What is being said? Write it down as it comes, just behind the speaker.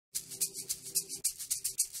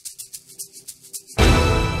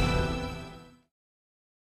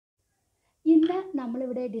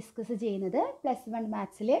നമ്മളിവിടെ ഡിസ്കസ് ചെയ്യുന്നത് +1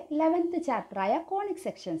 മാത്സിലെ 11th ചാപ്റ്ററായ conic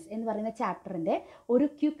sections എന്ന് പറയുന്ന ചാപ്റ്ററിൻ്റെ ഒരു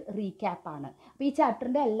ക്വിക്ക് റീക്യാപ്പാണ്. അപ്പോൾ ഈ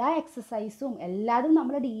ചാപ്റ്ററിൻ്റെ എല്ലാ എക്സസൈസും എല്ലാതും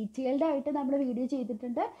നമ്മൾ ഡീറ്റെയിൽഡ് ആയിട്ട് നമ്മൾ വീഡിയോ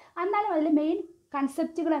ചെയ്തിട്ടുണ്ട്. എന്നാലും അതിൽ മെയിൻ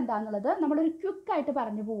കൺസെപ്റ്റുകൾ എന്താണെന്നുള്ളത് നമ്മളൊരു ക്വിക്കായിട്ട്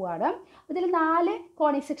പറഞ്ഞു പോവുകയാണ്. ഇതിൽ 4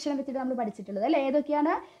 കോണിക് സെക്ഷൻ വെച്ചിട്ട് നമ്മൾ പഠിച്ചിട്ടുള്ളത് അല്ലേ?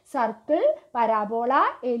 ഏതൊക്കെയാണ്? Circle, parabola,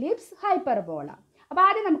 ellipse, hyperbola. അപ്പോൾ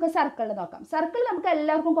ആദ്യം നമുക്ക് സർക്കിളിൽ നോക്കാം. സർക്കിൾ നമുക്ക്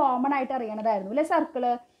എല്ലാവർക്കും കോമൺ ആയിട്ട് അറിയണതായിരുന്നു അല്ലേ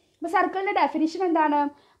സർക്കിള്. അപ്പോൾ സർക്കിളിൻ്റെ ഡെഫിനിഷൻ എന്താണ്?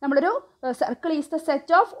 നമ്മളൊരു circle is the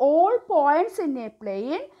set of all points in A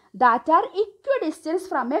plain that are equal distance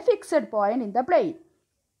from A fixed point in the plain.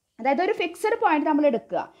 അതായത് ഒരു ഫിക്സഡ് പോയിന്റ് നമ്മൾ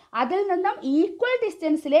എടുക്കുക, അതിൽ നിന്നും ഈക്വൽ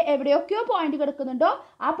ഡിസ്റ്റൻസിൽ എവിടെയൊക്കെയോ പോയിന്റ് കിടക്കുന്നുണ്ടോ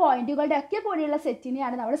ആ പോയിന്റുകളുടെ ഒക്കെ കൂടിയുള്ള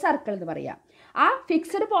സെറ്റിനെയാണ് നമ്മൾ സർക്കിൾ എന്ന് പറയുക. ആ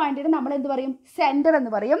ഫിക്സഡ് പോയിന്റിന് നമ്മൾ എന്ത് പറയും? സെൻറ്റർ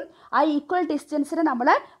എന്ന് പറയും. ആ ഈക്വൽ ഡിസ്റ്റൻസിന് നമ്മൾ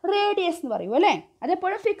റേഡിയസ് എന്ന് പറയും അല്ലേ?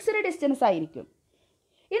 അതെപ്പോഴും ഫിക്സഡ് ഡിസ്റ്റൻസ് ആയിരിക്കും.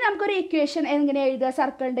 ഇനി നമുക്കൊരു ഇക്വേഷൻ എങ്ങനെ എഴുതുക?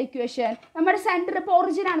 സർക്കിളിൻ്റെ ഇക്വേഷൻ നമ്മുടെ സെൻറ്റർ ഇപ്പോൾ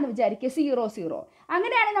ഒറിജിൻ ആണെന്ന് വിചാരിക്കുക, 0 0.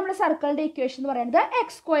 അങ്ങനെയാണെങ്കിൽ നമ്മുടെ സർക്കിളിൻ്റെ ഇക്വേഷൻ എന്ന് പറയുന്നത്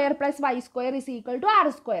x² + y² =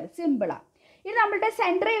 r². സിമ്പിളാണ്. ഇത് നമ്മളുടെ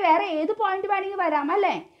സെൻറ്ററിൽ വേറെ ഏത് പോയിന്റ് വേണമെങ്കിൽ വരാം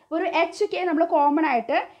അല്ലേ? ഒരു HK നമ്മൾ കോമൺ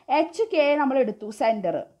ആയിട്ട് HK നമ്മൾ എടുത്തു,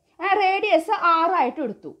 സെൻറ്റർ റേഡിയസ് 6 ആയിട്ട്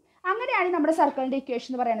എടുത്തു. അങ്ങനെയാണ് നമ്മുടെ സർക്കിളിൻ്റെ ഇക്വേഷൻ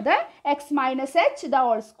എന്ന് പറയുന്നത് x - h²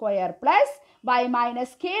 + y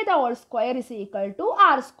 - k² =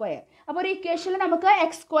 r². അപ്പോൾ ഒരു ഇക്വേഷനിൽ നമുക്ക്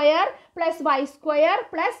x² + y²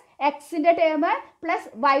 + എക്സിൻ്റെ ടേം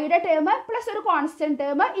 + വൈയുടെ ടേം + ഒരു കോൺസ്റ്റൻറ്റ്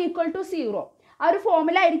ടേം = 0. ആ ഒരു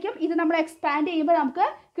ഫോമിലായിരിക്കും ഇത് നമ്മൾ എക്സ്പാൻഡ് ചെയ്യുമ്പോൾ നമുക്ക്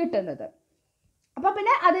കിട്ടുന്നത്. അപ്പോൾ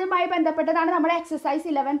പിന്നെ അതുമായി ബന്ധപ്പെട്ടതാണ് നമ്മുടെ എക്സസൈസ്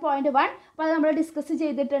 11.1. അപ്പോൾ അത് നമ്മൾ ഡിസ്കസ്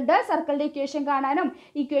ചെയ്തിട്ടുണ്ട്. സർക്കിളിൻ്റെ ഇക്വേഷൻ കാണാനും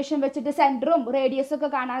ഇക്വേഷൻ വെച്ചിട്ട് സെൻറ്ററും റേഡിയസും ഒക്കെ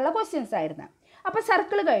കാണാനുള്ള ക്വസ്റ്റ്യൻസ് ആയിരുന്നു. അപ്പോൾ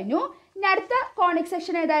സർക്കിൾ കഴിഞ്ഞു. ഇനി അടുത്ത കോണിക്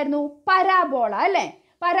സെക്ഷൻ ഏതായിരുന്നു? പരാബോള അല്ലേ?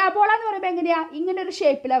 പരാബോള എന്ന് പറയുമ്പോൾ എങ്ങനെയാണ്? ഇങ്ങനെ ഒരു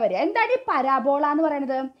ഷേപ്പിലാണ് വരിക. എന്താണ് ഈ പരാബോള എന്ന്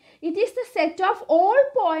പറയുന്നത്? It is the set of all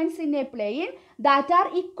points in A plain that are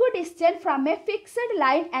equal distant from A fixed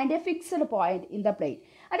line and A fixed point in the plain.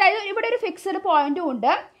 അതായത് ഇവിടെ ഒരു ഫിക്സഡ് പോയിന്റും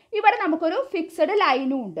ഉണ്ട്, ഇവിടെ നമുക്കൊരു ഫിക്സഡ്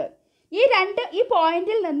ലൈനും ഉണ്ട്. ഈ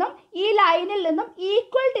പോയിന്റിൽ നിന്നും ഈ ലൈനിൽ നിന്നും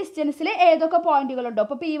ഈക്വൽ ഡിസ്റ്റൻസിൽ ഏതൊക്കെ പോയിന്റുകളുണ്ടോ?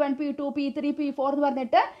 ഇപ്പോൾ P1 P2 P3 P4 എന്ന്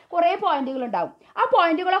പറഞ്ഞിട്ട് കുറേ പോയിന്റുകൾ ഉണ്ടാവും. ആ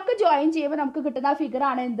പോയിന്റുകളൊക്കെ ജോയിൻ ചെയ്യുമ്പോൾ നമുക്ക് കിട്ടുന്ന ഫിഗർ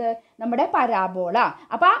ആണ് എന്ത്? നമ്മുടെ പരാബോള.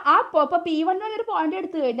 അപ്പോൾ ഇപ്പോൾ P1 എന്നൊരു പോയിന്റ്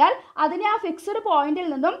എടുത്തു കഴിഞ്ഞാൽ അതിനെ ആ ഫിക്സഡ് പോയിന്റിൽ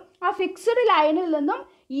നിന്നും ആ ഫിക്സഡ് ലൈനിൽ നിന്നും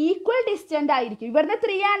ഈക്വൽ ഡിസ്റ്റൻ്റ് ആയിരിക്കും. ഇവിടുന്ന്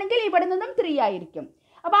 3 ആണെങ്കിൽ ഇവിടെ നിന്നും 3 ആയിരിക്കും.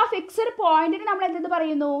 അപ്പോൾ ആ ഫിക്സഡ് പോയിന്റിന് നമ്മൾ എന്തെന്ന്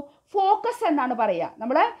പറയുന്നു? ഫോക്കസ് എന്നാണ് പറയുക.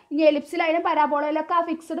 നമ്മൾ ഇനി എലിപ്സിലായാലും പരാബോളയിലൊക്കെ ആ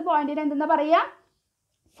ഫിക്സഡ് പോയിന്റിന് എന്തെന്ന് പറയുക?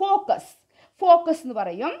 ഫോക്കസ് എന്ന്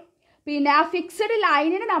പറയും. പിന്നെ ആ ഫിക്സഡ്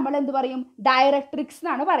ലൈനിന് നമ്മൾ എന്ത് പറയും? ഡയറക്ട്രിക്സ്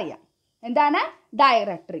എന്നാണ് പറയുക. എന്താണ്?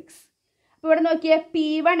 ഡയറക്ട്രിക്സ്. അപ്പോൾ ഇവിടെ നോക്കിയേ,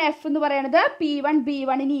 P1F എന്ന് പറയുന്നത് P1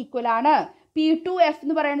 B1 ഈക്വൽ ആണ്. P2F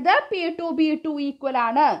എന്ന് പറയുന്നത് P2 B2 ഈക്വൽ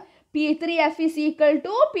ആണ്. P3F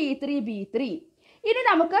 = P3 B3. ഇനി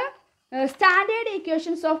നമുക്ക് സ്റ്റാൻഡേർഡ്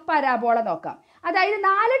ഇക്വേഷൻസ് ഓഫ് പരാബോള നോക്കാം. അതായത്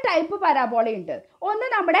 4 ടൈപ്പ് പരാബോള ഉണ്ട്. ഒന്ന്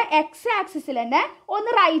നമ്മുടെ എക്സ് ആക്സിസിൽ തന്നെ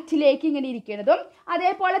ഒന്ന് റൈറ്റിലേക്ക് ഇങ്ങനെ ഇരിക്കുന്നതും,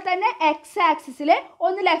 അതേപോലെ തന്നെ എക്സ് ആക്സിസിൽ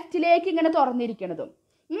ഒന്ന് ലെഫ്റ്റിലേക്ക് ഇങ്ങനെ തുറന്നിരിക്കുന്നതും.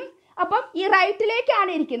 അപ്പം ഈ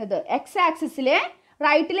റൈറ്റിലേക്കാണ് ഇരിക്കുന്നത്, എക്സ് ആക്സിസിൽ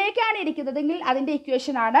റൈറ്റിലേക്കാണ് ഇരിക്കുന്നതെങ്കിൽ അതിൻ്റെ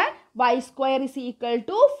ഇക്വേഷൻ ആണ് y²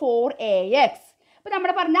 = 4ax. അപ്പോൾ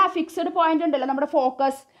നമ്മൾ പറഞ്ഞ ആ ഫിക്സഡ് പോയിന്റ് ഉണ്ടല്ലോ നമ്മുടെ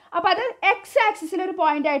ഫോക്കസ്, അപ്പോൾ അത് എക്സ് ആക്സിസിൽ ഒരു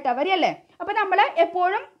പോയിന്റ് ആയിട്ടാണ് വരികയല്ലേ? അപ്പോൾ നമ്മൾ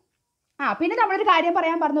എപ്പോഴും പിന്നെ നമ്മളൊരു കാര്യം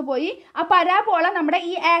പറയാൻ പറഞ്ഞു പോയി. ആ പരാബോള നമ്മുടെ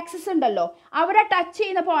ഈ ആക്സിസ് ഉണ്ടല്ലോ അവിടെ ടച്ച്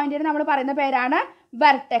ചെയ്യുന്ന പോയിന്റിന് നമ്മൾ പറയുന്ന പേരാണ്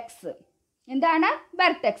വെർട്ടെക്സ്. എന്താണ്?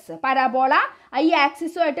 വെർട്ടെക്സ്. പരാബോള ഈ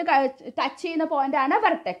ആക്സിസുമായിട്ട് ടച്ച് ചെയ്യുന്ന പോയിന്റാണ്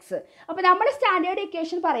വെർട്ടെക്സ്. അപ്പോൾ നമ്മൾ സ്റ്റാൻഡേർഡ്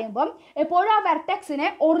ഇക്വേഷൻ പറയുമ്പം എപ്പോഴും ആ വെർട്ടെക്സിനെ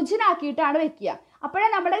ഒറിജിൻ ആക്കിയിട്ടാണ് വെക്കുക. അപ്പോഴേ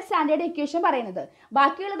നമ്മുടെ സ്റ്റാൻഡേർഡ് ഇക്വേഷൻ പറയുന്നത്.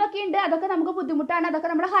 ബാക്കിയുള്ളതൊക്കെ ഉണ്ട്, അതൊക്കെ നമുക്ക് ബുദ്ധിമുട്ടാണ്, അതൊക്കെ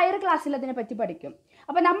നമ്മൾ ഹയർ ക്ലാസ്സിൽ അതിനെ പറ്റി പഠിക്കും.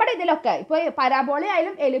 അപ്പോൾ നമ്മുടെ ഇതിലൊക്കെ ഇപ്പോൾ പരാബോള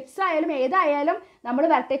ആയാലും എലിപ്സ് ആയാലും ഏതായാലും നമ്മൾ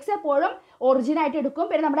വെർട്ടെക്സ് എപ്പോഴും ഒറിജിനായിട്ട് എടുക്കും.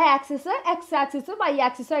 പിന്നെ നമ്മുടെ ആക്സിസ് എക്സ് ആക്സിസും വൈ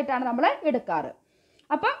ആക്സിസും ആയിട്ടാണ് നമ്മൾ എടുക്കാറ്.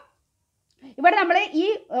 അപ്പം ഇവിടെ നമ്മൾ ഈ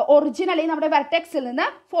ഒറിജിൻ അല്ലെങ്കിൽ നമ്മുടെ വെർട്ടെക്സിൽ നിന്ന്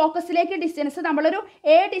ഫോക്കസിലേക്ക് ഡിസ്റ്റൻസ് നമ്മളൊരു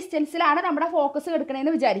ഡിസ്റ്റൻസിലാണ് നമ്മുടെ ഫോക്കസ്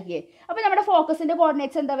എടുക്കണമെന്ന് വിചാരിക്കുക. അപ്പോൾ നമ്മുടെ ഫോക്കസിൻ്റെ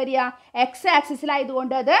കോർഡിനേറ്റ്സ് എന്താ വരിക? എക്സ്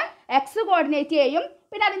ആക്സിസിലായതുകൊണ്ട് അത് എക്സ് കോർഡിനേറ്റ് ചെയ്യും.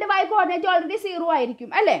 പിന്നെ അതിൻ്റെ വൈ കോർഡിനേറ്റ് ഓൾറെഡി 0 ആയിരിക്കും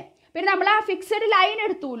അല്ലേ? പിന്നെ നമ്മൾ ആ ഫിക്സഡ് ലൈൻ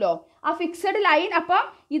എടുത്തുല്ലോ, ആ ഫിക്സഡ് ലൈൻ അപ്പം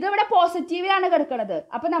ഇതിവിടെ പോസിറ്റീവിലാണ് കിടക്കുന്നത്.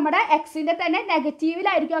 അപ്പോൾ നമ്മുടെ എക്സിൻ്റെ തന്നെ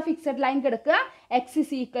നെഗറ്റീവിലായിരിക്കും ആ ഫിക്സഡ് ലൈൻ കിടക്കുക. x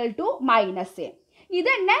 = -a.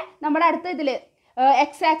 ഇത് തന്നെ നമ്മുടെ അടുത്ത ഇതിൽ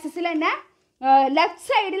എക്സ് ആക്സിസിൽ തന്നെ ലെഫ്റ്റ്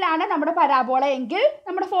സൈഡിലാണ് നമ്മുടെ പരാബോള എങ്കിൽ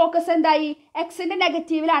നമ്മുടെ ഫോക്കസ് എന്തായി? എക്സിൻ്റെ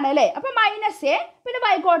നെഗറ്റീവിലാണ് അല്ലേ? അപ്പോൾ -a, പിന്നെ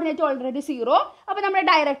വൈ കോർഡിനേറ്റ് ഓൾറെഡി 0. അപ്പോൾ നമ്മുടെ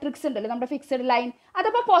ഡയറക്ട്രിക്സ് ഉണ്ടല്ലോ നമ്മുടെ ഫിക്സഡ് ലൈൻ,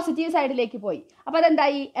 അതപ്പോൾ പോസിറ്റീവ് സൈഡിലേക്ക് പോയി. അപ്പോൾ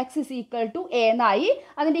അതെന്തായി? x = a എന്നായി.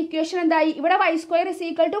 അതിൻ്റെ ഇക്വേഷൻ എന്തായി? ഇവിടെ y²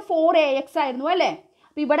 = 4ax ആയിരുന്നു അല്ലേ?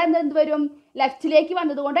 അപ്പോൾ ഇവിടെ എന്ത് വരും? ലെഫ്റ്റിലേക്ക്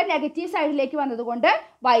വന്നതുകൊണ്ട് നെഗറ്റീവ് സൈഡിലേക്ക് വന്നതുകൊണ്ട്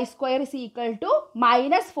Y square is equal to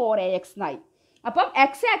 -4ax എന്നായി. അപ്പം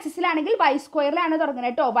എക്സ് ആക്സിസിലാണെങ്കിൽ വൈ സ്ക്വയറിലാണ്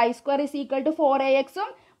തുടങ്ങുന്നത് കേട്ടോ. Y square is equal to 4axും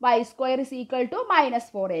Y square is equal to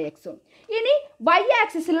 -4axും. ഇനി വൈ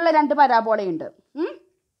ആക്സിസിലുള്ള രണ്ട് പരാബോളയുണ്ട്.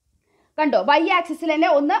 കണ്ടോ, വൈ ആക്സിസിൽ തന്നെ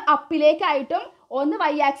ഒന്ന് അപ്പിലേക്കായിട്ടും ഒന്ന്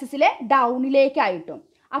വൈ ആക്സിസിലെ ഡൗണിലേക്കായിട്ടും.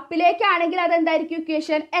 അപ്പിലേക്കാണെങ്കിൽ അതെന്തായിരിക്കും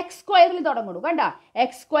ഇക്വേഷൻ? എക്സ് സ്ക്വയറിൽ തുടങ്ങുള്ളൂ. കണ്ടോ,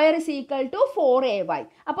 X square is equal to 4ay.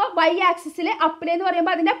 അപ്പോൾ വൈ ആക്സിസിൽ അപ്പിലെന്ന്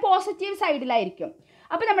പറയുമ്പോൾ അതിൻ്റെ പോസിറ്റീവ് സൈഡിലായിരിക്കും.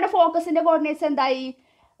 അപ്പോൾ നമ്മുടെ ഫോക്കസിൻ്റെ കോർഡിനേറ്റ്സ് എന്തായി?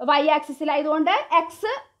 വൈ ആക്സിസിലായതുകൊണ്ട്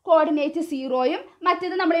എക്സ് കോർഡിനേറ്റ് 0യും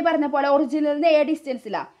മറ്റേത് നമ്മൾ ഈ പറഞ്ഞ പോലെ ഒറിജിനിൽ നിന്ന് a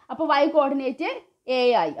ഡിസ്റ്റൻസിലാണ്. അപ്പോൾ വൈ കോർഡിനേറ്റ് a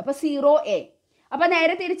ആയി. അപ്പോൾ 0a. അപ്പോൾ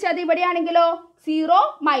നേരെ തിരിച്ചത് ഇവിടെയാണെങ്കിലോ 0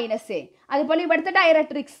 - a. അതുപോലെ ഇവിടുത്തെ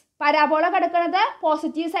ഡയറക്ട്രിക്സ് പരാബോള കിടക്കുന്നത്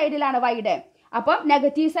പോസിറ്റീവ് സൈഡിലാണ് വൈയുടെ, അപ്പം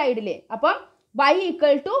നെഗറ്റീവ് സൈഡിൽ. അപ്പം y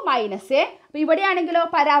ഈക്വൽ ടു -a. അപ്പോൾ ഇവിടെയാണെങ്കിലോ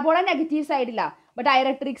പരാബോള നെഗറ്റീവ് സൈഡിലാണ്, അപ്പോൾ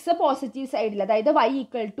ഡയറക്ട്രിക്സ് പോസിറ്റീവ് സൈഡിൽ, അതായത് y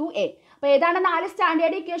ഈക്വൽ ടു a. അപ്പോൾ ഏതാണ് 4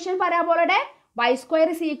 standard equation പരാബോളയുടെ? y square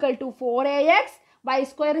is equal to 4ax, y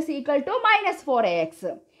square is equal to -4ax.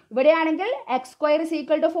 ഇവിടെയാണെങ്കിൽ X square is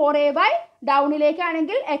equal to 4ay,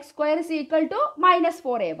 ഡൗണിലേക്കാണെങ്കിൽ X square is equal to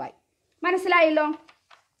 -4ay. മനസ്സിലായല്ലോ?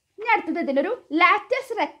 ഇനി അടുത്തത് ഇതിൻ്റെ ഒരു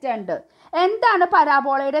ലാറ്റസ് റെക്റ്റം ഉണ്ട്. എന്താണ്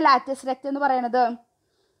പരാബോളയുടെ ലാറ്റസ് റെക്റ്റം എന്ന് പറയുന്നത്?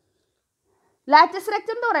 ലാറ്റസ്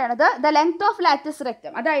റെക്റ്റം എന്ന് പറയുന്നത് the length of latus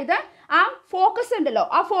rectum, അതായത് ആ ഫോക്കസ് ഉണ്ടല്ലോ,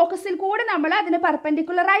 ആ ഫോക്കസിൽ കൂടെ നമ്മൾ അതിന്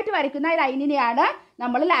പെർപെൻഡിക്കുലർ ആയിട്ട് വരയ്ക്കുന്ന ലൈനിനെയാണ്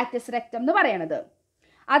നമ്മൾ ലാറ്റസ് റെക്റ്റം എന്ന് പറയുന്നത്.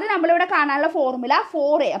 അത് നമ്മളിവിടെ കാണാനുള്ള ഫോർമുല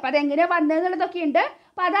 4a. അപ്പോൾ അതെങ്ങനെയാണ് വന്നതെന്നുള്ളതൊക്കെ ഉണ്ട്.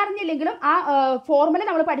 അപ്പോൾ അതറിഞ്ഞില്ലെങ്കിലും ആ ഫോർമുല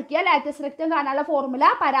നമ്മൾ പഠിക്കുക. ലാറ്റസ് റെക്റ്റം കാണാനുള്ള ഫോർമുല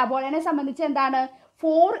പരാബോളനെ സംബന്ധിച്ച് എന്താണ്?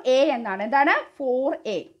 4a എന്നാണ്. എന്താണ്?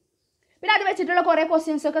 4a. പിന്നെ അത് വെച്ചിട്ടുള്ള കുറേ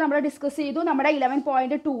ക്വസ്റ്റ്യൻസ് ഒക്കെ നമ്മൾ ഡിസ്കസ് ചെയ്തു നമ്മുടെ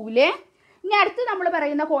 11.2-ല്. ഇനി അടുത്ത് നമ്മൾ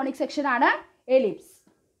പറയുന്ന കോണിക് സെക്ഷനാണ് എലിപ്സ്.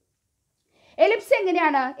 എലിപ്സ്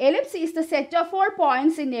എങ്ങനെയാണ്? Ellipse is the set of all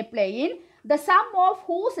points in A plain, the sum of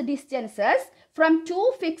whose distances from two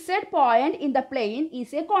fixed point in the plane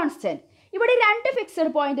is a constant. ഇവിടെ 2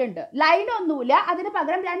 ഫിക്സഡ് പോയിന്റ് ഉണ്ട്. ലൈൻ ഒന്നുമില്ല, അതിന്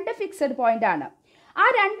പകരം 2 fixed point ആണ്. ആ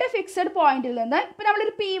 2 fixed പോയിന്റിൽ നിന്ന് ഇപ്പോൾ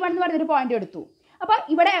നമ്മളൊരു P1 എന്ന് പറഞ്ഞൊരു പോയിന്റ് എടുത്തു. അപ്പോൾ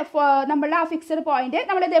ഇവിടെ നമ്മളുടെ ആ ഫിക്സഡ് പോയിന്റ്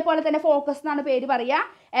നമ്മൾ ഇതേപോലെ തന്നെ ഫോക്കസ് എന്നാണ് പേര് പറയുക,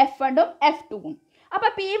 F1ഉം F2ഉം. അപ്പോൾ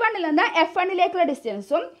P1ൽ നിന്ന് F1ലേക്കുള്ള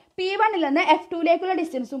ഡിസ്റ്റൻസും P1ൽ നിന്ന് F2ലേക്കുള്ള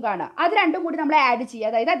ഡിസ്റ്റൻസും കാണുക. അത് രണ്ടും കൂടി നമ്മൾ ആഡ്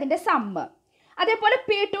ചെയ്യുക, അതായത് അതിൻ്റെ സമ്മ്. അതേപോലെ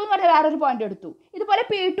P2 എന്ന് പറഞ്ഞാൽ വേറൊരു പോയിന്റ് എടുത്തു. ഇതുപോലെ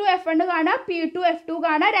P2 F1 കാണുക, P2 F2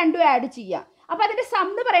 കാണുക, രണ്ടും ആഡ് ചെയ്യുക. അപ്പോൾ അതിൻ്റെ സം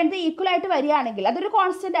എന്ന് പറയുന്നത് ഈക്വൽ ആയിട്ട് വരികയാണെങ്കിൽ അതൊരു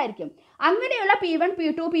കോൺസ്റ്റന്റ് ആയിരിക്കും. അങ്ങനെയുള്ള P1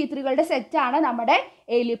 P2 P3കളുടെ സെറ്റാണ് നമ്മുടെ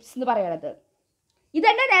എലിപ്സ് എന്ന് പറയുന്നത്.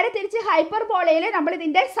 ഇതന്നെ നേരെ തിരിച്ച് ഹൈപ്പർബോളയിൽ നമ്മൾ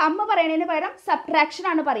ഇതിൻ്റെ സമ്മ് പറയുന്നതിന് പകരം സബ്ട്രാക്ഷൻ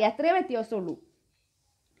ആണ് പറയുക, അത്രയേ വ്യത്യാസമുള്ളൂ.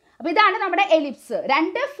 അപ്പോൾ ഇതാണ് നമ്മുടെ എലിപ്സ്.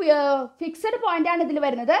 2 ഫിക്സഡ് പോയിന്റ് ആണ് ഇതിൽ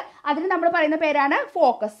വരുന്നത്. അതിന് നമ്മൾ പറയുന്ന പേരാണ്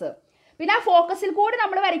ഫോക്കസ്. പിന്നെ ആ ഫോക്കസിൽ കൂടി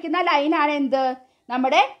നമ്മൾ വരയ്ക്കുന്ന ലൈനാണ് എന്ത്?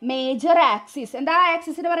 നമ്മുടെ മേജർ ആക്സിസ്. എന്താ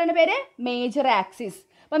ആക്സിസിന് പറയുന്ന പേര്? Major axis.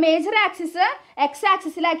 അപ്പോൾ മേജർ ആക്സിസ് എക്സ്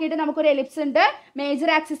ആക്സിസിലാക്കിയിട്ട് നമുക്കൊരു എലിപ്സ് ഉണ്ട്. മേജർ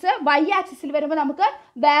ആക്സിസ് വൈ ആക്സിസിൽ വരുമ്പോൾ നമുക്ക്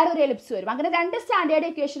വേറൊരു എലിപ്സ് വരും. അങ്ങനെ 2 സ്റ്റാൻഡേർഡ്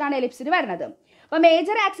ഇക്വേഷൻ ആണ് എലിപ്സിന് വരുന്നത്. അപ്പോൾ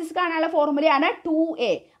മേജർ ആക്സിസ് കാണാനുള്ള ഫോർമുലയാണ്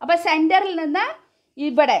 2a. അപ്പോൾ സെൻറ്ററിൽ നിന്ന്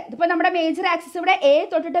ഇവിടെ ഇതിപ്പോൾ നമ്മുടെ മേജർ ആക്സിസ് ഇവിടെ a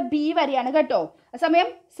തൊട്ടിട്ട് b വരെയാണ് കേട്ടോ. അതേസമയം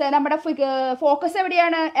നമ്മുടെ ഫോക്കസ്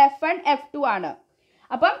എവിടെയാണ്? F1 F2 ആണ്.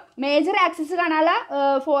 അപ്പം മേജർ ആക്സിസ് കാണാനുള്ള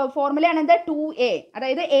ഫോർമുലയാണ് എന്താ? 2a,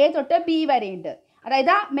 അതായത് a തൊട്ട് b വരെയുണ്ട്. അതായത്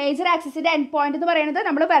ആ മേജർ ആക്സിസിന്റെ എൻഡ് പോയിന്റ് എന്ന് പറയുന്നത്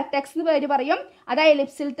നമ്മൾ വെർട്ടെക്സ് എന്ന് പേര് പറയും. അതാ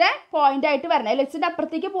എലിപ്സിലത്തെ പോയിന്റ് ആയിട്ട് വരണം. എലിപ്സിന്റെ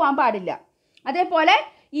അപ്പുറത്തേക്ക് പോകാൻ പാടില്ല. അതേപോലെ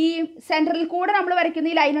ഈ സെൻട്രലിൽ കൂടെ നമ്മൾ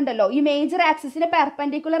വരയ്ക്കുന്ന ഈ ലൈൻ ഉണ്ടല്ലോ, ഈ മേജർ ആക്സിസിന്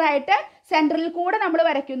പെർപെൻഡിക്കുലർ ആയിട്ട് സെൻട്രലിൽ കൂടെ നമ്മൾ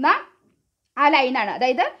വരയ്ക്കുന്ന ആ ലൈനാണ്.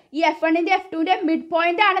 അതായത് ഈ F1ന്റെ F2ന്റെ മിഡ്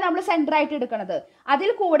പോയിന്റ് ആണ് നമ്മൾ സെന്റർ ആയിട്ട് എടുക്കുന്നത്. അതിൽ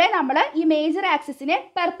കൂടെ നമ്മൾ ഈ മേജർ ആക്സിസിന്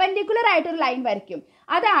പെർപെൻഡിക്കുലർ ആയിട്ടൊരു ലൈൻ വരയ്ക്കും.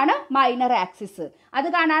 അതാണ് മൈനർ ആക്സിസ്. അത്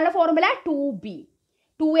കാണാനുള്ള ഫോർമുല 2b.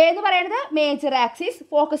 2a എന്ന് പറയുന്നത് മേജർ ആക്സിസ്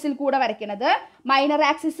ഫോക്കസിൽ കൂടെ വരയ്ക്കുന്നത്, മൈനർ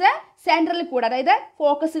ആക്സിസ് സെൻട്രലിൽ കൂടെ, അതായത്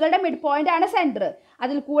ഫോക്കസുകളുടെ മിഡ് പോയിന്റ് ആണ് സെന്റർ,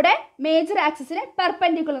 അതിൽ കൂടെ മേജർ ആക്സിസിന്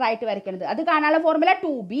പെർപെൻഡിക്കുലർ ആയിട്ട് വരയ്ക്കുന്നത്. അത് കാണാനുള്ള ഫോർമുല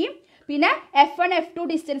 2b. പിന്നെ F1 F2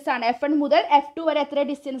 ഡിസ്റ്റൻസ് ആണ്. F1 മുതൽ F2 വരെ എത്ര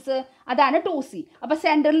ഡിസ്റ്റൻസ്? അതാണ് 2c. അപ്പോൾ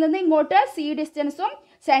സെൻറ്ററിൽ നിന്ന് ഇങ്ങോട്ട് c ഡിസ്റ്റൻസും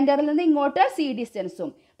സെൻറ്ററിൽ നിന്ന് ഇങ്ങോട്ട് c ഡിസ്റ്റൻസും.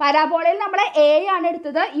 പരാബോളയിൽ നമ്മൾ a ആണ്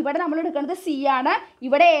എടുത്തത്, ഇവിടെ നമ്മൾ എടുക്കുന്നത് c ആണ്.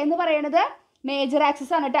 ഇവിടെ a എന്ന് പറയുന്നത് മേജർ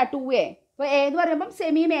ആക്സിസ് ആണ് കേട്ടോ, 2a. അപ്പോൾ a എന്ന് പറയുമ്പം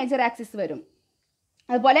സെമി മേജർ ആക്സിസ് വരും.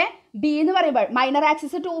 അതുപോലെ b എന്ന് പറയുമ്പോൾ മൈനർ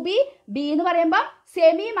ആക്സിസ് 2b, b എന്ന് പറയുമ്പോൾ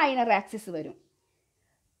സെമി മൈനർ ആക്സിസ് വരും.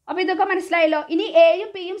 അപ്പോൾ ഇതൊക്കെ മനസ്സിലായല്ലോ. ഇനി എയും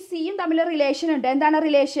പിയും സിയും തമ്മിൽ റിലേഷൻ ഉണ്ട്. എന്താണ്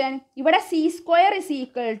റിലേഷൻ? ഇവിടെ c square is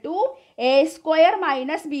equal to a square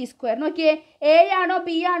minus b square. നോക്കിയേ, a ആണോ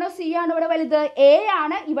b ആണോ c ആണോ ഇവിടെ വലുത്? a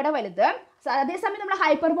ആണ് ഇവിടെ വലുത്. അതേസമയം നമ്മൾ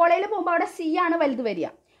ഹൈപ്പർബോളയിൽ പോകുമ്പോൾ അവിടെ c ആണ് വലുത് വരിക.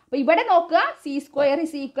 അപ്പോൾ ഇവിടെ നോക്കുക C square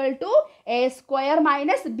is equal to A square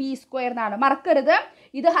minus B square എന്നാണ്. മറക്കരുത്,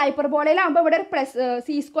 ഇത് ഹൈപ്പർബോളയിലാകുമ്പോൾ ഇവിടെ പ്ലസ്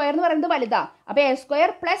സി സ്ക്വയർ എന്ന് പറയുന്നത് വലുതാ, അപ്പോൾ A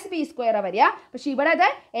square plus B square വരിക. പക്ഷെ ഇവിടെ അത്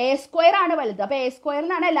എ സ്ക്വയർ ആണ് വലുത്, അപ്പോൾ എ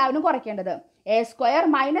സ്ക്വയറിനാണ് എല്ലാവരും കുറയ്ക്കേണ്ടത്. A square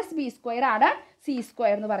minus B square ആണ് സി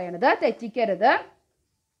സ്ക്വയർ എന്ന് പറയുന്നത്, തെറ്റിക്കരുത്.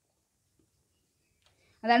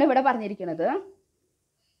 അതാണ് ഇവിടെ പറഞ്ഞിരിക്കുന്നത്.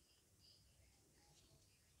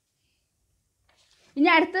 ഇനി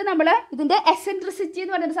അടുത്ത് നമ്മൾ ഇതിൻ്റെ എസെൻട്രിസിറ്റി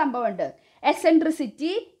എന്ന് പറയുന്ന സംഭവമുണ്ട്.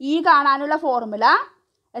 എസെൻട്രിസിറ്റി ഈ കാണാനുള്ള formula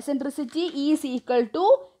eccentricity is equal to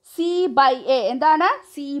C by A. എന്താണ്?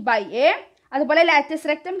 C by A. അതുപോലെ ലാറ്റിസ്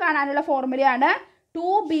റെക്റ്റം കാണാനുള്ള ഫോർമുലയാണ്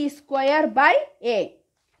 2b സ്ക്വയർ ബൈ എ.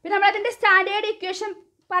 പിന്നെ നമ്മളതിൻ്റെ സ്റ്റാൻഡേർഡ് ഇക്വേഷൻ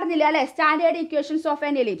പറഞ്ഞില്ല അല്ലേ? Standard equations of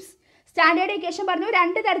an ellipse. Standard equation പറഞ്ഞു,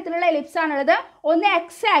 രണ്ട് തരത്തിലുള്ള എലിപ്സ് ആണുള്ളത്. ഒന്ന്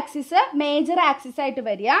എക്സ് ആക്സിസ് മേജർ ആക്സിസ് ആയിട്ട്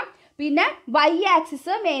വരിക, പിന്നെ വൈ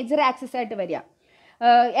ആക്സിസ് മേജർ ആക്സിസ് ആയിട്ട് വരിക.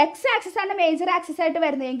 എക്സ് ആക്സിസ് ആണ് മേജർ ആക്സിസ് ആയിട്ട്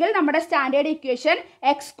വരുന്നതെങ്കിൽ നമ്മുടെ standard equation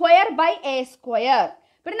X square by A square.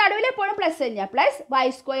 പിന്നെ നടുവിൽ എപ്പോഴും പ്ലസ് കഴിഞ്ഞാൽ plus Y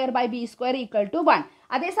square by B square equal to 1.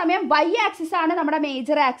 അതേസമയം വൈ ആക്സിസ് ആണ് നമ്മുടെ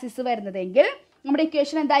മേജർ ആക്സിസ് വരുന്നതെങ്കിൽ നമ്മുടെ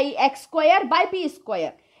ഇക്വേഷൻ എന്തായി? X square by B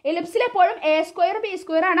square. എലിപ്സിൽ എപ്പോഴും എ സ്ക്വയർ ബി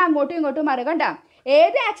സ്ക്വയർ ആണ് അങ്ങോട്ടും ഇങ്ങോട്ടും മറുകണ്ട.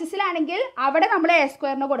 ഏത് ആക്സിസിലാണെങ്കിൽ അവിടെ നമ്മൾ എ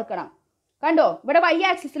സ്ക്വയറിന് കൊടുക്കണം. കണ്ടോ, ഇവിടെ വൈ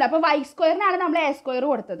ആക്സിസിൽ, അപ്പോൾ വൈ സ്ക്വയറിനാണ് നമ്മൾ എ സ്ക്വയർ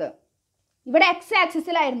കൊടുത്തത്. ഇവിടെ എക്സ്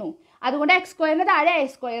ആക്സിസിലായിരുന്നു, അതുകൊണ്ട് എക്സ് സ്ക്വയറിന് താഴെ എ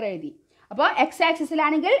സ്ക്വയർ എഴുതി. അപ്പോൾ X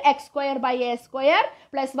ആക്സിസിലാണെങ്കിൽ X square by A square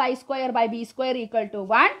plus Y square by B square equal to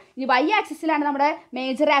 1. ഇനി വൈ ആക്സിസിലാണ് നമ്മുടെ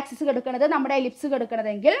മേജർ ആക്സിസ് കിടക്കുന്നത്, നമ്മുടെ ellipse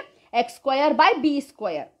കിടക്കുന്നതെങ്കിൽ X square by B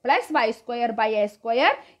square plus Y square by A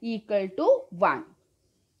square equal to 1.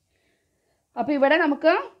 അപ്പോൾ ഇവിടെ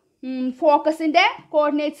നമുക്ക് ഫോക്കസിൻ്റെ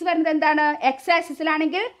coordinates വരുന്നത് എന്താണ്? X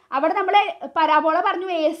ആക്സിസിലാണെങ്കിൽ അവിടെ നമ്മൾ പരാബോള പറഞ്ഞു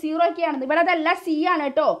A0 ഒക്കെയാണെന്ന്. ഇവിടെ അതല്ല, സി ആണ്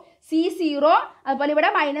കേട്ടോ. C0, അതുപോലെ ഇവിടെ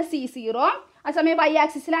 -C0. അതേസമയം വൈ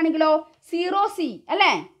ആക്സിസിലാണെങ്കിലോ 0C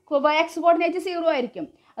അല്ലേ? എക്സ് കോർഡിനേറ്റ് 0 ആയിരിക്കും.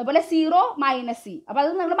 അതുപോലെ 0 -C. അപ്പോൾ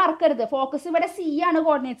അത് നിങ്ങൾ മറക്കരുത്, ഫോക്കസ് ഇവിടെ C ആണ്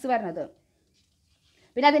കോർഡിനേറ്റ്സ് വരുന്നത്.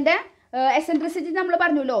 പിന്നെ അതിൻ്റെ എസെൻട്രിസിറ്റി നമ്മൾ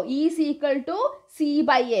പറഞ്ഞല്ലോ, is equal to C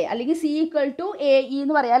by A അല്ലെങ്കിൽ C equal to A E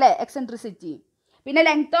എന്ന് പറയാം അല്ലേ, എക്സെൻട്രിസിറ്റി. പിന്നെ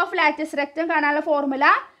ലെങ്ത് ഓഫ് ലാറ്റിസ് റെക്റ്റം കാണാനുള്ള formula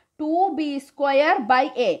 2b square by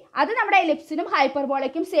A. അത് നമ്മുടെ എലിപ്സിനും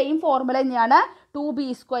ഹൈപ്പർബോളയ്ക്കും സെയിം ഫോർമുല തന്നെയാണ്, 2b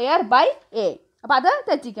സ്ക്വയർ ബൈ എ. അപ്പം അത്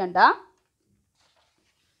തെറ്റിക്കണ്ട.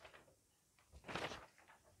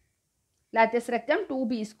 Lattice rectum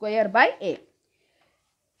 2b square by A.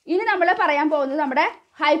 ഇനി നമ്മൾ പറയാൻ പോകുന്നത് നമ്മുടെ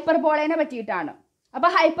ഹൈപ്പർബോളയെ പറ്റിയിട്ടാണ്. അപ്പോൾ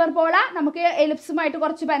ഹൈപ്പർബോള നമുക്ക് എലിപ്സുമായിട്ട്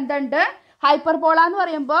കുറച്ച് ബന്ധമുണ്ട്. ഹൈപ്പർബോള എന്ന്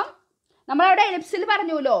പറയുമ്പോൾ നമ്മളവിടെ എലിപ്സിൽ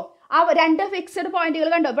പറഞ്ഞല്ലോ ആ രണ്ട് ഫിക്സഡ് പോയിന്റുകൾ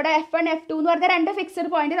കണ്ടോ. ഇവിടെ F1 F2 എന്ന് പറഞ്ഞ രണ്ട്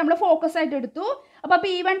ഫിക്സഡ് പോയിന്റ് നമ്മൾ ഫോക്കസ് ആയിട്ട് എടുത്തു. അപ്പോൾ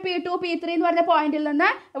P1 P2 P3 എന്ന് പറഞ്ഞ പോയിന്റിൽ നിന്ന്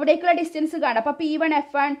ഇവിടേക്കുള്ള ഡിസ്റ്റൻസ് കാണാം. അപ്പോൾ P1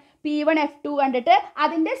 F1 P1 F2 കണ്ടിട്ട്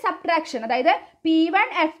അതിൻ്റെ സബ്ട്രാക്ഷൻ, അതായത് P1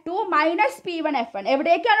 F2 minus P1 F1,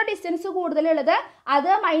 എവിടേക്കാണോ distance കൂടുതലുള്ളത്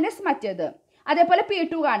അത് മൈനസ് മറ്റേത്. അതേപോലെ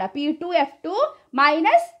P2 കാണാം, P2 F2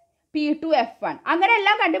 minus P2 F1. അങ്ങനെ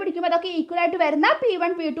എല്ലാം കണ്ടുപിടിക്കുമ്പോൾ അതൊക്കെ ഈക്വൽ ആയിട്ട് വരുന്ന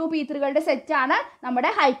P1 P2 P3കളുടെ സെറ്റാണ്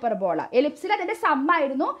നമ്മുടെ ഹൈപ്പർബോള. എലിപ്സിൽ അതിൻ്റെ സം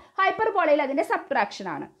ആയിരുന്നു, ഹൈപ്പർബോളയിൽ അതിൻ്റെ സബ്ട്രാക്ഷൻ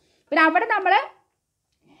ആണ്. പിന്നെ അവിടെ നമ്മൾ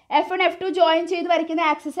F1 F2 ജോയിൻ ചെയ്ത് വരയ്ക്കുന്ന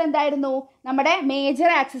ആക്സിസ് എന്തായിരുന്നു? നമ്മുടെ മേജർ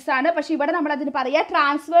ആക്സിസ് ആണ്. പക്ഷേ ഇവിടെ നമ്മൾ അതിന് പറയുക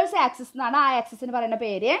ട്രാൻസ്വേഴ്സ് ആക്സിസ് എന്നാണ് ആ ആക്സിസിന് പറയുന്ന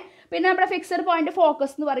പേര്. പിന്നെ നമ്മുടെ ഫിക്സഡ് പോയിന്റ്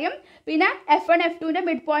ഫോക്കസ് എന്ന് പറയും. പിന്നെ F1 F2ൻ്റെ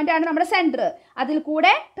മിഡ് പോയിന്റ് ആണ് നമ്മുടെ സെൻറ്റർ. അതിൽ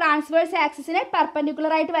കൂടെ ട്രാൻസ്വേഴ്സ് ആക്സിസിനെ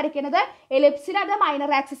പെർപെൻഡിക്കുലർ ആയിട്ട് വരയ്ക്കുന്നത്. എലിപ്സിൽ അത്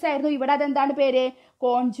മൈനർ ആക്സിസ് ആയിരുന്നു, ഇവിടെ അതെന്താണ് പേര്?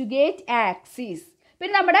 Conjugate axis.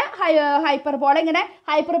 പിന്നെ നമ്മുടെ ഹൈപ്പർബോള ഇങ്ങനെ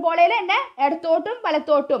ഹൈപ്പർബോളയിൽ തന്നെ ഇടത്തോട്ടും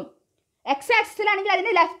വലത്തോട്ടും, എക്സ് ആക്സിസിലാണെങ്കിൽ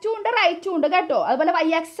അതിന് ലെഫ്റ്റും ഉണ്ട് റൈറ്റും ഉണ്ട് കേട്ടോ. അതുപോലെ വൈ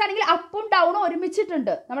ആക്സിസ് ആണെങ്കിൽ അപ്പും ഡൗണും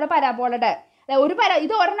ഒരുമിച്ചിട്ടുണ്ട് നമ്മുടെ പരാബോളയുടെ.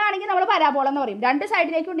 ഇത് ഒരെണ്ണമാണെങ്കിൽ നമ്മൾ പരാബോള എന്ന് പറയും, രണ്ട്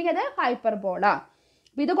സൈഡിലേക്ക് ഉണ്ടെങ്കിൽ അത് ഹൈപ്പർബോള.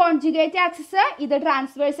 അപ്പോൾ ഇത് കോൺജുഗേറ്റ് ആക്സിസ്, ഇത്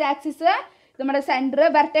ട്രാൻസ്വേഴ്സ് ആക്സിസ്, നമ്മുടെ സെൻറ്റർ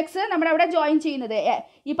വെർട്ടെക്സ് നമ്മുടെ അവിടെ ജോയിൻ ചെയ്യുന്നത്.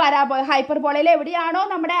 ഈ ഹൈപ്പർബോളയിൽ എവിടെയാണോ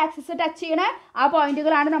നമ്മുടെ ആക്സിസ് ടച്ച് ചെയ്യണത് ആ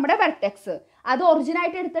പോയിന്റുകളാണ് നമ്മുടെ വെർട്ടെക്സ്. അത്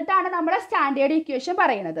ഒറിജിനായിട്ട് എടുത്തിട്ടാണ് നമ്മുടെ സ്റ്റാൻഡേർഡ് ഇക്വേഷൻ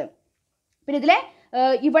പറയുന്നത്. പിന്നെ ഇതിലെ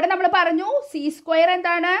ഇവിടെ നമ്മൾ പറഞ്ഞു സി സ്ക്വയർ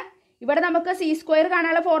എന്താണ്? ഇവിടെ നമുക്ക് സി സ്ക്വയർ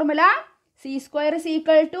കാണാനുള്ള formula C square is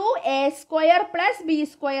equal to A square plus B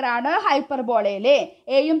square ആണ് ഹൈപ്പർബോളയിലെ.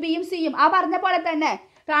 എയും ബിയും സിയും ആ പറഞ്ഞ പോലെ തന്നെ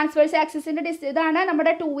ട്രാൻസ്വേഴ്സ് ആക്സിസിന്റെ ഇതാണ്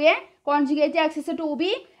നമ്മുടെ 2a, conjugate axis 2b,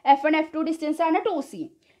 F1 F2 distance ആണ് 2c.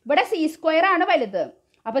 ഇവിടെ സി സ്ക്വയർ ആണ് വലുത്.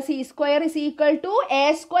 അപ്പോൾ C square is equal to A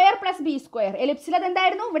square plus B square. എലിപ്സിൽ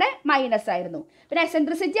അതെന്തായിരുന്നു? ഇവിടെ മൈനസ് ആയിരുന്നു. പിന്നെ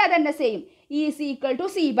എസെൻട്രിസിറ്റി അതന്നെ same, is equal to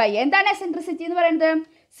C by. എന്താണ് എസെൻട്രിസിറ്റി എന്ന് പറയുന്നത്?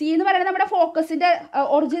 സി എന്ന് പറയുന്നത് നമ്മുടെ ഫോക്കസിന്റെ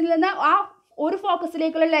ഒറിജിനിൽ നിന്ന് ആ ഒരു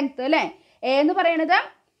ഫോക്കസിലേക്കുള്ള ലെങ്ത് അല്ലേ. എ എന്ന് പറയുന്നത്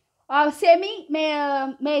സെമി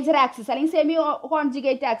മേജർ ആക്സിസ് അല്ലെങ്കിൽ സെമി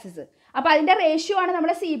കോൺജുഗേറ്റ് ആക്സിസ്. അപ്പോൾ അതിൻ്റെ റേഷ്യോ ആണ്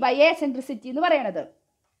നമ്മുടെ സി ബൈ എ എസെൻട്രിസിറ്റി എന്ന് പറയുന്നത്.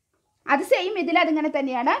 അത് സെയിം ഇതിൽ അതിങ്ങനെ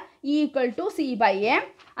തന്നെയാണ്, ഈക്വൽ ടു C/A.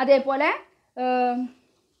 അതേപോലെ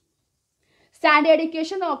സ്റ്റാൻഡേർഡ്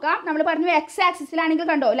ഇക്വേഷൻ നോക്കാം. നമ്മൾ പറഞ്ഞു എക്സ് ആക്സിസിലാണെങ്കിൽ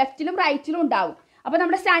കണ്ടോ ലെഫ്റ്റിലും റൈറ്റിലും ഉണ്ടാവും. അപ്പോൾ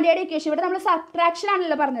നമ്മുടെ സ്റ്റാൻഡേർഡ് ഇക്വേഷൻ ഇവിടെ നമ്മൾ സബ്ട്രാക്ഷൻ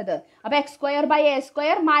ആണല്ലോ പറഞ്ഞത്. അപ്പോൾ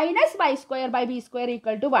x²/a² minus y²/b²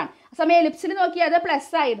 equal to 1. സമയം എലിപ്സിൽ നോക്കിയാൽ അത്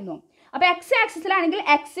പ്ലസ് ആയിരുന്നു. അപ്പോൾ എക്സ് ആക്സിസിലാണെങ്കിൽ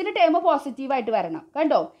എക്സിന് ടേം പോസിറ്റീവായിട്ട് വരണം.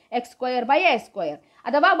 കണ്ടോ x²/a².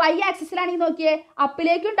 അഥവാ y ആക്സിസിലാണെങ്കിൽ നോക്കിയേ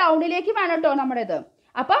അപ്പിലേക്കും ഡൗണിലേക്കും വേണം കേട്ടോ നമ്മുടേത്.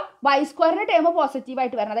 അപ്പോൾ y² ടേം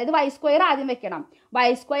പോസിറ്റീവായിട്ട് വരണം. അതായത് y² ആദ്യം വെക്കണം.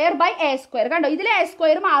 y²/a². കണ്ടോ ഇതിൽ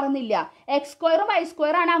a² മാറുന്നില്ല, x²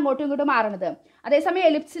 y² ആണ് അങ്ങോട്ടും ഇങ്ങോട്ടും മാറുന്നത്. അതേസമയം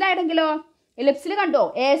എലിപ്സിലാണെങ്കിലോ എലിപ്സിൽ കണ്ടോ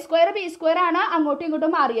a²b² ആണ് അങ്ങോട്ടും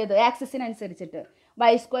ഇങ്ങോട്ടും മാറിയത് ആക്സിസിനനുസരിച്ചിട്ട്.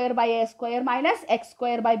 y²/a² minus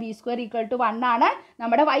x²/b² equal to 1 ആണ്.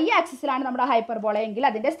 നമ്മുടെ y ആക്സിസിലാണ് നമ്മുടെ ഹൈപ്പർബോള എങ്കിൽ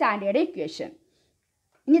അതിൻ്റെ സ്റ്റാൻഡേർഡ് ഇക്വേഷൻ.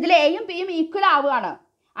 ഇനി ഇതിൽ എയും പിയും ഈക്വൽ ആവുകയാണ്,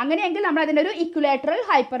 അങ്ങനെയെങ്കിൽ നമ്മൾ അതിൻ്റെ ഒരു ഇക്വലേറ്ററൽ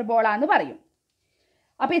ഹൈപ്പർബോള എന്ന് പറയും.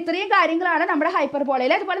 അപ്പോൾ ഇത്രയും കാര്യങ്ങളാണ് നമ്മുടെ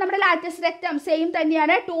ഹൈപ്പർബോളയിൽ. അതുപോലെ നമ്മുടെ ലാറ്റിസ് റെക്റ്റം സെയിം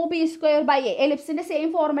തന്നെയാണ്, 2b²/a. എലിപ്സിൻ്റെ സെയിം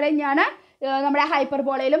ഫോർമുല തന്നെയാണ് നമ്മുടെ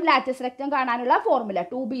ഹൈപ്പർബോളയിലും ലാറ്റിസ് റെക്റ്റം കാണാനുള്ള ഫോർമുല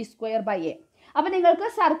 2b²/a. അപ്പോൾ നിങ്ങൾക്ക്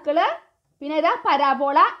സർക്കിള്, പിന്നെ ഏതാ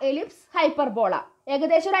പരാബോള, എലിപ്സ്, ഹൈപ്പർബോള,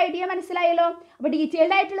 ഏകദേശം ഒരു ഐഡിയ മനസ്സിലായല്ലോ. അപ്പോൾ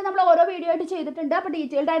ഡീറ്റെയിൽഡ് ആയിട്ടുള്ള നമ്മൾ ഓരോ വീഡിയോ ആയിട്ട് ചെയ്തിട്ടുണ്ട്. അപ്പോൾ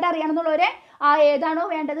ഡീറ്റെയിൽഡ് ആയിട്ട് അറിയണമെന്നുള്ളവരെ ഏതാണോ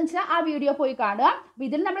വേണ്ടതെന്ന് വെച്ചാൽ ആ വീഡിയോ പോയി കാണുക. അപ്പോൾ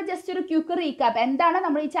ഇതിൽ നമ്മൾ ജസ്റ്റ് ഒരു ക്വിക്ക് റീക്യാപ്പ്, എന്താണ്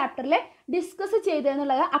നമ്മൾ ഈ ചാപ്റ്ററിൽ ഡിസ്കസ്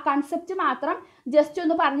ചെയ്തതെന്നുള്ളത് ആ കൺസെപ്റ്റ് മാത്രം ജസ്റ്റ്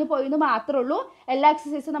ഒന്ന് പറഞ്ഞു പോയെന്ന് മാത്രമേ ഉള്ളൂ. എല്ലാ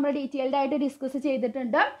എക്സസൈസും നമ്മൾ ഡീറ്റെയിൽഡ് ആയിട്ട് ഡിസ്കസ്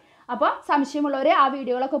ചെയ്തിട്ടുണ്ട്. അപ്പോൾ സംശയമുള്ളവർ ആ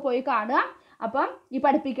വീഡിയോകളൊക്കെ പോയി കാണുക. അപ്പം ഈ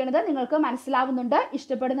പഠിപ്പിക്കുന്നത് നിങ്ങൾക്ക് മനസ്സിലാവുന്നുണ്ട്,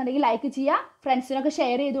 ഇഷ്ടപ്പെടുന്നുണ്ടെങ്കിൽ ലൈക്ക് ചെയ്യുക, ഫ്രണ്ട്സിനൊക്കെ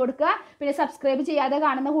ഷെയർ ചെയ്ത് കൊടുക്കുക. പിന്നെ സബ്സ്ക്രൈബ് ചെയ്യാതെ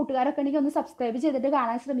കാണുന്ന കൂട്ടുകാരൊക്കെ ഉണ്ടെങ്കിൽ ഒന്ന് സബ്സ്ക്രൈബ് ചെയ്തിട്ട്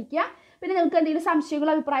കാണാൻ ശ്രമിക്കുക. പിന്നെ നിങ്ങൾക്ക് എന്തെങ്കിലും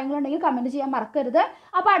സംശയങ്ങളോ അഭിപ്രായങ്ങളോ ഉണ്ടെങ്കിൽ കമൻറ്റ് ചെയ്യാൻ മറക്കരുത്.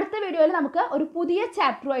 അപ്പോൾ അടുത്ത വീഡിയോയിൽ നമുക്ക് ഒരു പുതിയ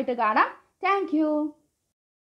ചാപ്റ്ററുമായിട്ട് കാണാം. താങ്ക്